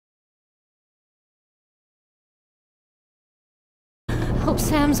Hope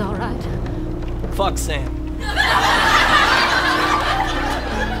Sam's all right. Fuck Sam.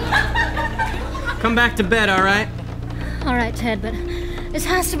 Come back to bed, all right? All right, Ted, but this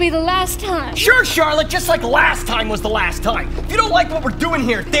has to be the last time. Sure, Charlotte, just like last time was the last time. If you don't like what we're doing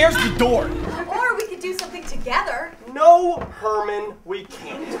here, there's the door. Or we could do something together. No, Herman, we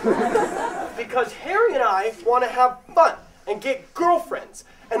can't. Because Harry and I want to have fun and get girlfriends.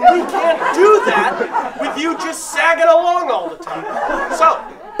 And we can't do that with you just sagging along all the time. So,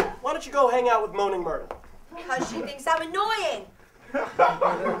 why don't you go hang out with Moaning Myrtle? Because she thinks I'm annoying.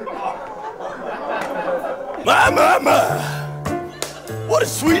 My. What a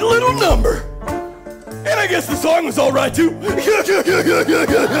sweet little number. And I guess the song was all right, too. Pros,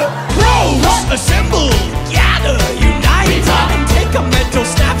 assemble, gather, unite. And take a mental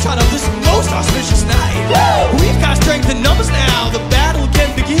snapshot of this most auspicious night. We've got strength in numbers now. The battle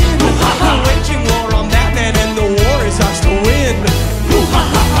can begin. We're waging war on Batman, and the war is ours to win.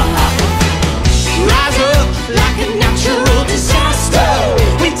 Rise up like a natural disaster.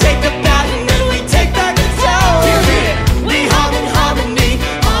 We take the battle and then we take back the town. We hum in harmony,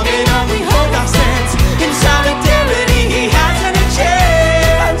 arm in arm we hold our stance. In solidarity, he hasn't a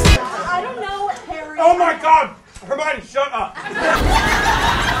chance. I don't know, Harry. Oh my God! Hermione, shut up!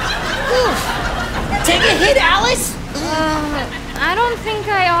 Take a hit, Alice! I don't think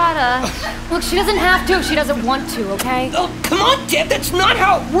I oughta. Look, she doesn't have to if she doesn't want to, okay? Oh, come on, Deb, that's not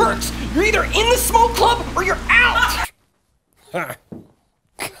how it works. You're either in the smoke club or you're out.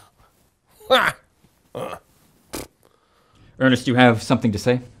 Ernest, you have something to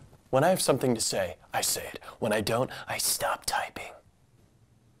say? When I have something to say, I say it. When I don't, I stop typing.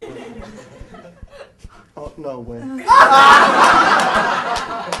 Oh, no way.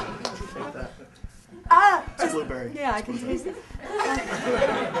 It's blueberry. Yeah, I can taste it.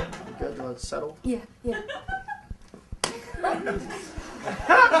 Good, do you want to settle? Yeah.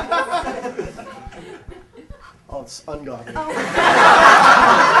 Oh, it's ungodly.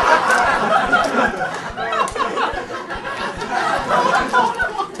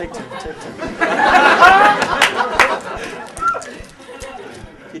 Take two.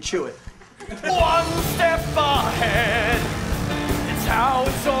 You chew it. One step ahead. It's how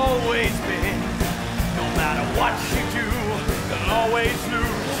it's always been. No matter what you do, you'll always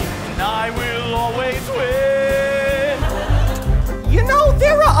lose, and I will always win. You know,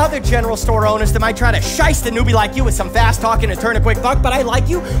 there are other general store owners that might try to shiest a newbie like you with some fast talking and turn a quick buck, but I like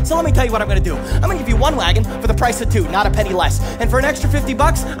you, so let me tell you what I'm gonna do. I'm gonna give you one wagon for the price of two, not a penny less. And for an extra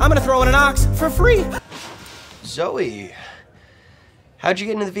 $50, I'm gonna throw in an ox for free. Zoe, how'd you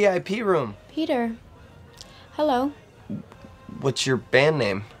get into the VIP room? Peter. Hello. What's your band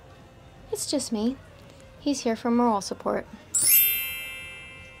name? It's just me. He's here for moral support.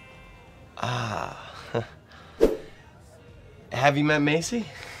 Have you met Macy?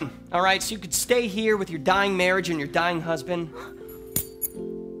 All right, so you could stay here with your dying marriage and your dying husband.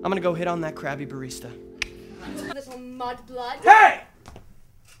 I'm gonna go hit on that crabby barista. Little mudblood. Hey!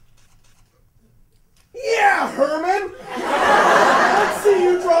 Yeah, Herman! Let's see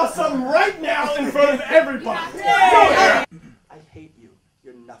you draw something right now in front of everybody. I hate you.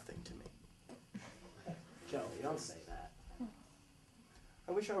 You're nothing to me. Joey, don't say that.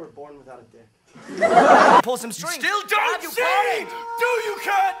 I wish I were born without a dick. Pull some strings. Still don't see! Do you,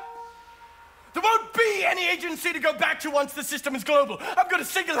 Kurt? There won't be any agency to go back to once the system is global. I'm going to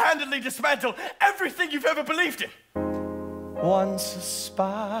single-handedly dismantle everything you've ever believed in. Once a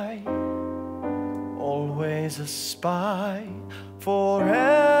spy, always a spy,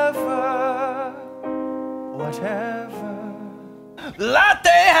 forever, whatever.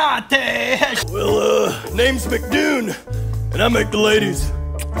 Latte. Well, name's McDoon, and I make the ladies.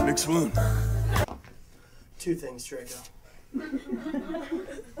 McSwoon. Two things, Draco.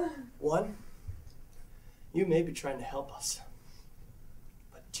 One, you may be trying to help us.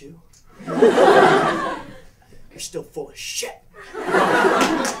 But two, you're still full of shit.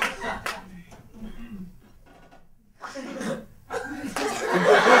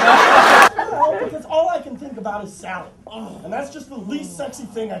 Because all I can think about is salad. And that's just the least sexy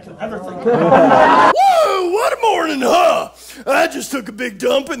thing I could ever think about. Whoa, what a morning, huh? I just took a big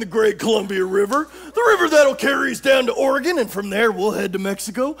dump in the Great Columbia River, the river that'll carry us down to Oregon, and from there we'll head to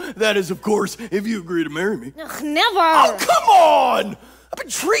Mexico. That is, of course, if you agree to marry me. Ugh, never! Oh, come on! I've been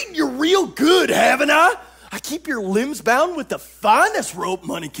treating you real good, haven't I? I keep your limbs bound with the finest rope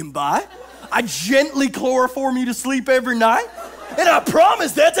money can buy. I gently chloroform you to sleep every night. And I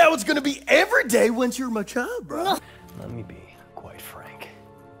promise that's how it's gonna be every day once you're my child, bro. Let me be quite frank.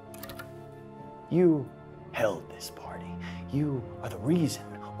 You held this party. You are the reason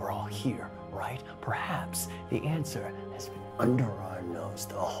we're all here, right? Perhaps the answer has been under our nose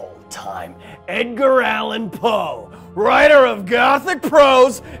the whole time. Edgar Allan Poe, writer of Gothic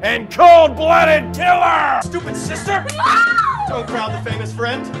prose and cold-blooded killer! Stupid sister! Don't crowd the famous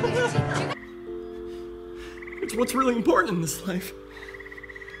friend. It's what's really important in this life.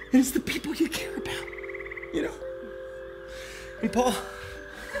 It's the people you care about, you know? And Paul,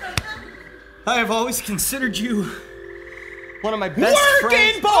 I have always considered you one of my best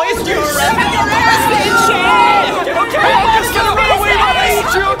friends. Boys, do okay, I'm just gonna run away while I eat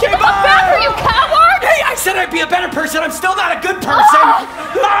you, okay, bye! Back for you, coward! Hey, I said I'd be a better person. I'm still not a good person.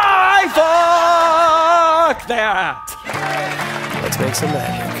 I fuck that. Let's make some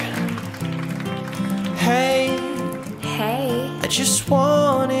magic. Hey, Hey. I just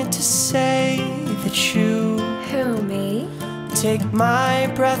wanted to say that you Who, me? take my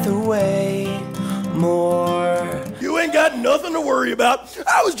breath away more. You ain't got nothing to worry about.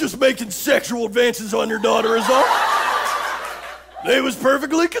 I was just making sexual advances on your daughter is all. They was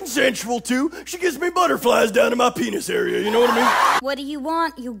perfectly consensual too. She gives me butterflies down in my penis area, you know what I mean? What do you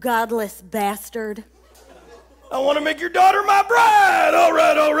want, you godless bastard? I want to make your daughter my bride. All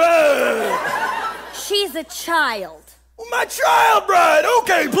right, all right. She's a child. My child bride.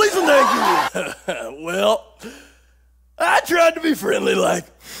 Okay, please and thank you. Well, I tried to be friendly like.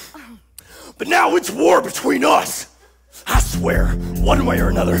 But now it's war between us. I swear, one way or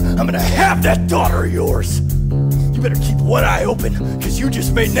another, I'm gonna have that daughter of yours. You better keep one eye open, because you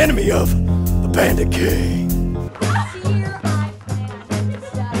just made an enemy of the Bandit King.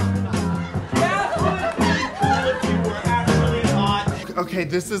 Okay,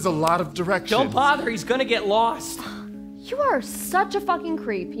 this is a lot of direction. Don't bother, he's gonna get lost. You are such a fucking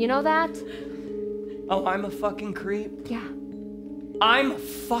creep, you know that? Oh, I'm a fucking creep? Yeah. I'm a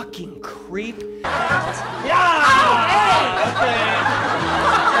fucking creep? Yeah! Okay.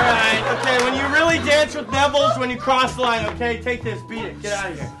 All right, okay, when you really dance with devils, when you cross the line, okay? Take this, beat it, get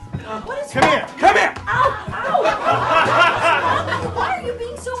out of here. Come here, come here! Why are you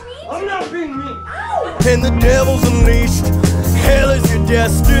being so mean? I'm not being mean. Ow! And the devil's unleashed. Hell is your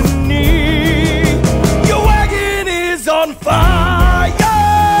destiny. Your wagon is on fire.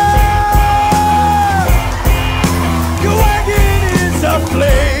 Your wagon is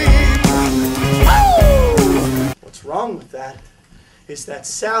aflame. Oh! What's wrong with that is that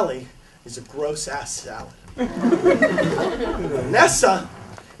Sally is a gross-ass salad. Vanessa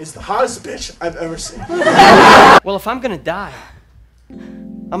is the hottest bitch I've ever seen. Well, if I'm gonna die,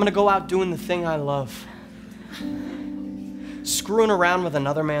 I'm gonna go out doing the thing I love. Screwing around with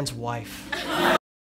another man's wife.